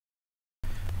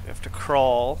have to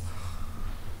crawl.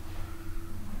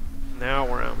 Now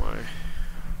where am I?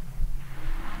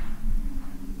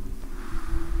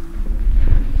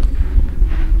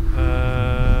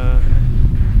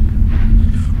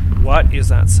 What is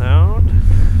that sound?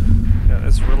 That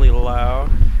is really loud.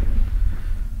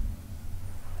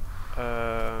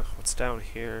 What's down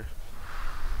here?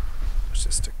 It's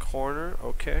just a corner.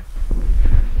 Okay.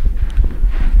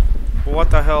 What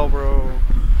the hell, bro?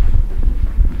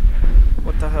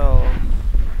 What the hell?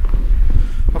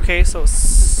 Okay, so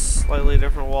slightly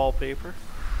different wallpaper.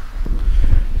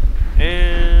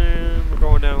 And we're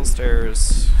going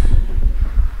downstairs.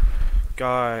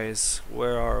 Guys,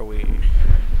 where are we?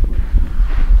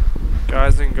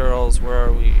 Guys and girls, where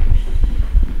are we?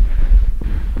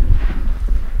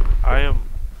 I am...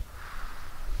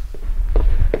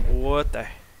 What the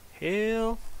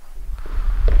hell?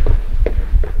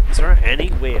 Is there any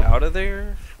way out of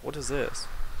there? What is this?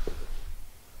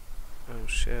 Oh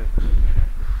shit.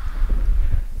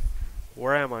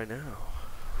 Where am I now?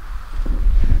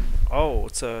 Oh,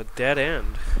 it's a dead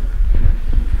end.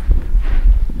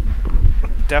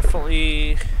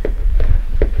 Definitely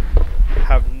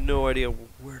have no idea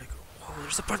where to go. Whoa,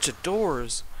 there's a bunch of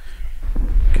doors.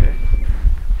 Okay.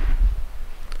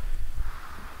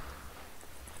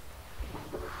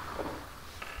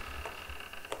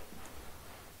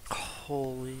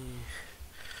 Holy...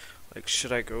 Like,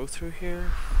 should I go through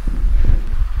here?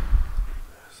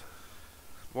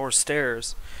 More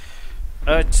stairs.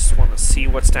 I just want to see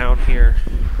what's down here.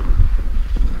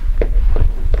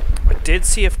 I did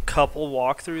see a couple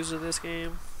walkthroughs of this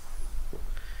game,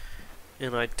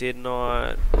 and I did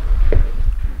not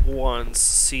once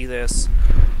see this.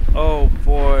 Oh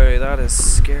boy, that is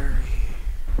scary.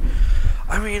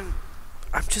 I mean,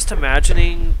 I'm just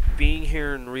imagining being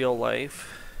here in real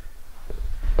life,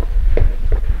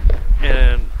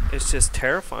 and it's just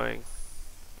terrifying.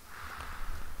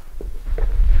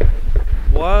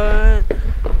 What?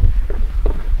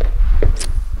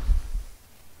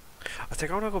 I think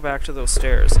I want to go back to those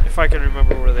stairs, if I can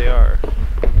remember where they are.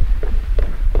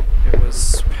 It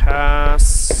was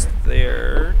past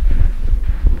there.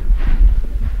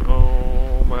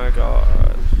 Oh my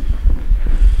god.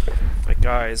 Like,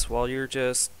 guys, while you're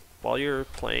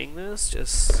playing this,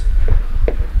 just...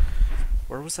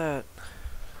 Where was that?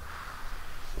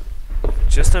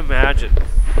 Just imagine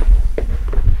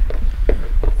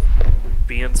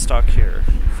being stuck here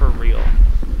for real.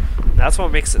 That's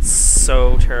what makes it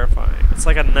so terrifying. It's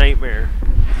like a nightmare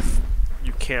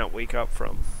you can't wake up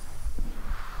from.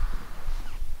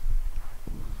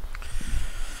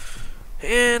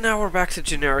 And now we're back to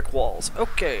generic walls.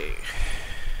 Okay.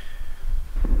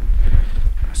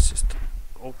 That's just an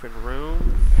open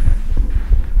room.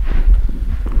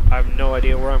 I have no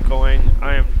idea where I'm going.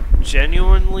 I am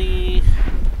genuinely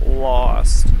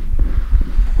lost.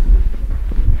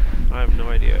 I have no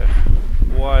idea.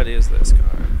 What is this, guys?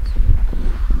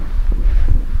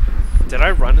 Did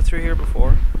I run through here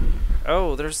before?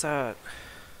 Oh, there's that.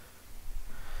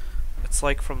 It's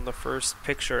like from the first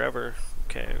picture ever.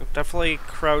 Okay, definitely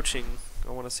crouching.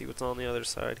 I want to see what's on the other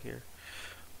side here.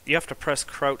 You have to press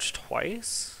crouch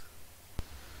twice?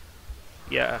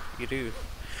 Yeah, you do.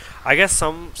 I guess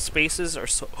some spaces are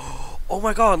so... Oh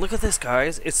my god, look at this,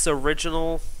 guys. It's the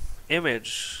original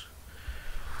image.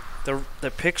 The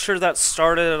picture that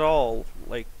started it all.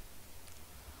 Like,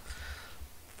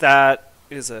 that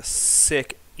is a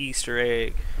sick Easter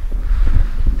egg.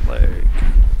 Like,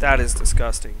 that is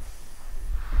disgusting.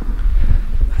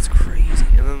 That's crazy.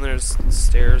 And then there's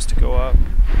stairs to go up.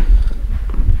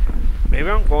 Maybe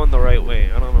I'm going the right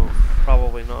way. I don't know.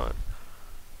 Probably not.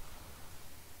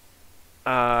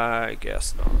 I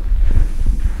guess not.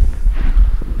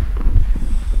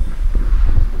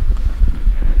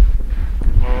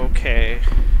 Okay.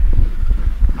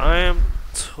 I am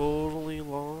totally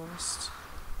lost.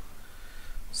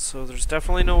 So there's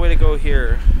definitely no way to go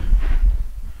here.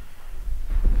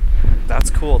 That's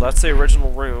cool. That's the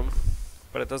original room,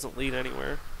 but it doesn't lead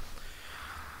anywhere.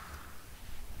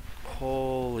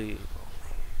 Holy.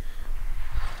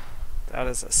 That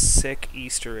is a sick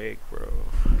Easter egg, bro.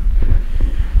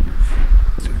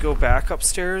 Do we go back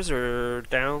upstairs or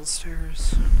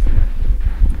downstairs?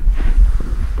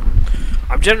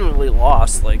 I'm genuinely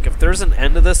lost. Like, if there's an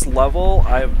end to this level,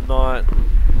 I'm not...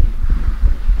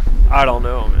 I don't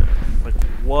know, man. Like,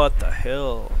 what the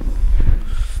hell?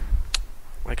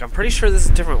 Like, I'm pretty sure this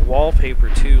is different wallpaper,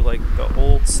 too. Like, the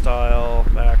old style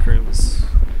Backrooms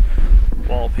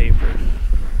wallpaper.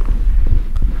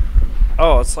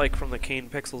 Oh, it's like from the Kane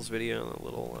Pixels video, the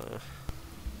little,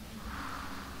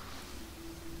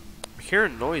 I'm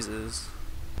hearing noises.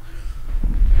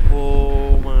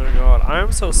 Oh my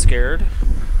I'm so scared.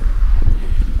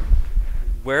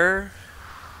 Where?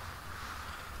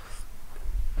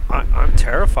 I'm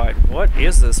terrified. What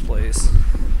is this place?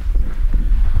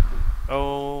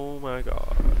 Oh my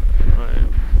god.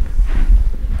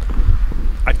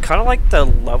 I'd kind of like the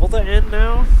level to end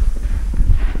now.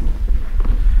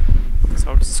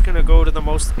 So I'm just gonna go to the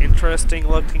most interesting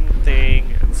looking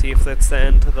thing and see if that's the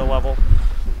end to the level.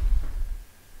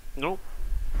 Nope.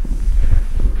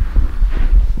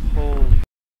 Holy.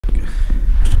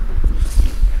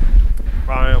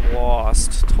 I am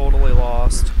lost. Totally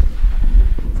lost.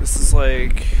 This is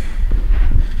like...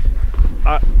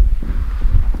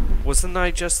 wasn't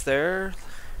I just there?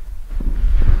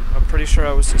 I'm pretty sure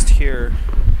I was just here.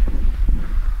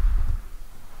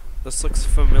 This looks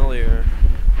familiar.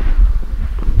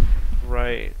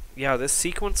 Right. Yeah, this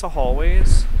sequence of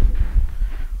hallways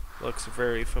looks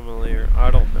very familiar. I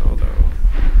don't know though.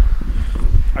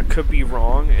 I could be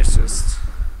wrong. It's just...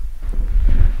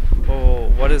 oh,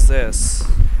 what is this?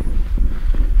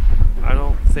 I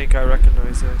don't think I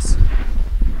recognize this.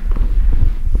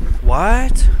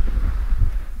 What?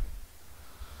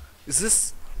 Is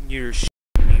this... you're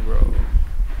shitting me, bro.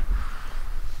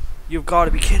 You've got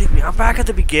to be kidding me. I'm back at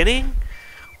the beginning?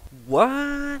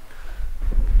 What?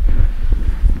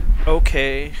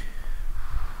 Okay.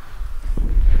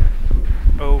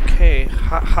 Okay.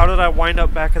 How did I wind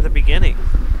up back at the beginning?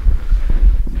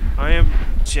 I am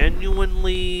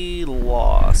genuinely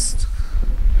lost.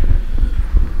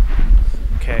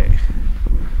 Okay.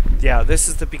 Yeah, this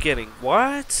is the beginning.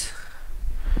 What?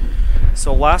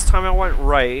 So last time I went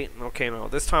right. Okay, no.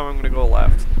 This time I'm going to go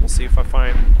left. We'll see if I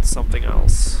find something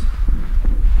else.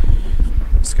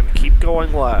 I'm just going to keep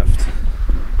going left.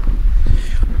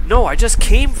 No, I just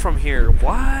came from here.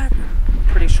 What? I'm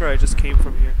pretty sure I just came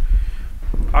from here.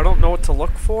 I don't know what to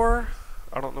look for.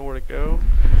 I don't know where to go.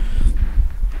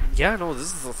 Yeah, no,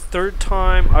 this is the third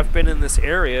time I've been in this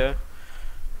area.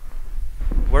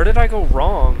 Where did I go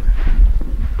wrong?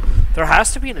 There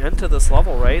has to be an end to this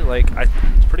level, right? Like, I'm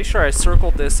pretty sure I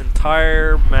circled this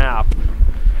entire map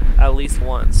at least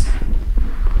once.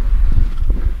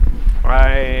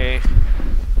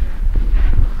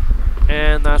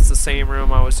 And that's the same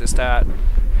room I was just at.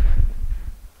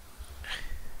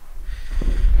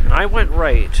 And I went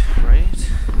right?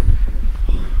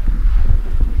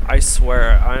 I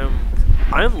swear,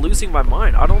 I am losing my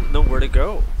mind. I don't know where to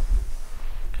go.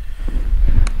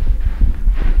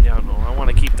 Yeah, no, I want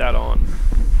to keep that on.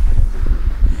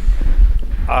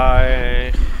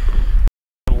 I'm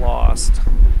lost.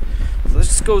 So this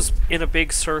just goes in a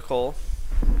big circle.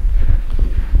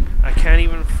 I can't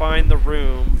even find the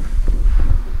room.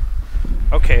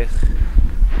 Okay.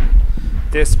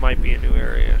 This might be a new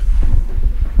area.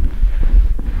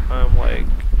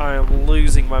 I am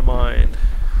losing my mind.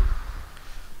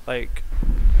 Like,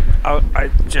 I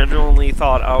genuinely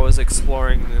thought I was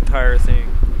exploring the entire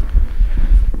thing.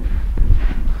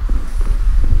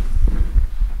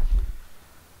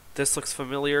 This looks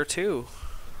familiar too.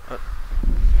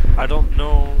 I don't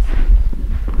know.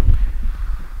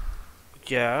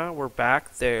 Yeah, we're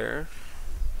back there.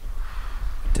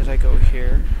 Did I go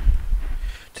here?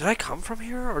 Did I come from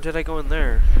here or did I go in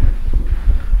there?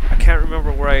 I can't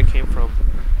remember where I came from.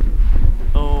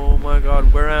 Oh my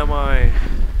god, where am I?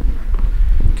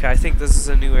 Okay, I think this is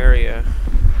a new area.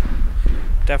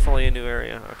 Definitely a new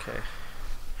area. Okay.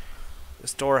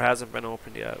 This door hasn't been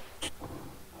opened yet.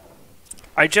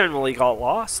 I genuinely got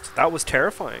lost. That was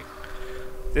terrifying.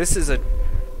 This is a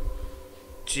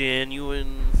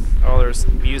genuine... oh, there's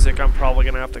music I'm probably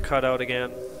going to have to cut out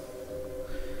again.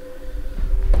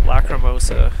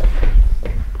 Lacrimosa.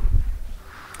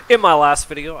 In my last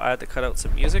video, I had to cut out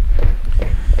some music.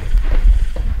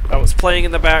 That was playing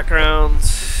in the background.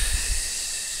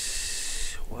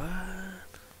 What?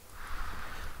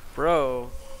 Bro.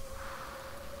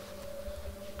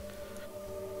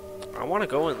 I want to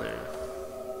go in there.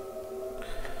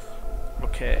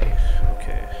 Okay,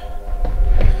 okay.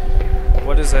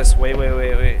 What is this? Wait.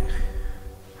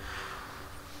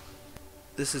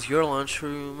 This is your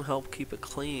lunchroom. Help keep it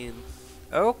clean.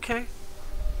 Okay.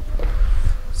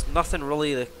 There's nothing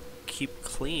really to keep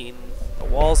clean. The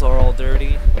walls are all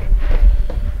dirty.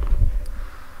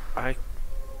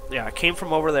 Yeah, I came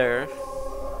from over there.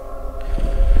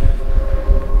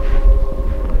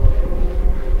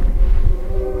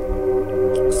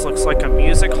 This looks like a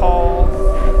music hall.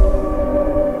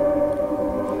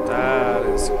 That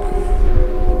is cool.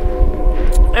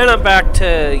 And I'm back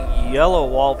to yellow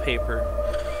wallpaper,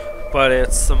 but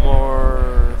it's the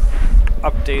more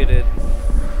updated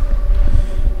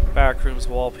Backrooms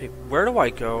wallpaper. Where do I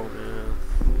go, man?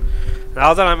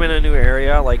 Now that I'm in a new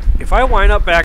area, like, if I wind up back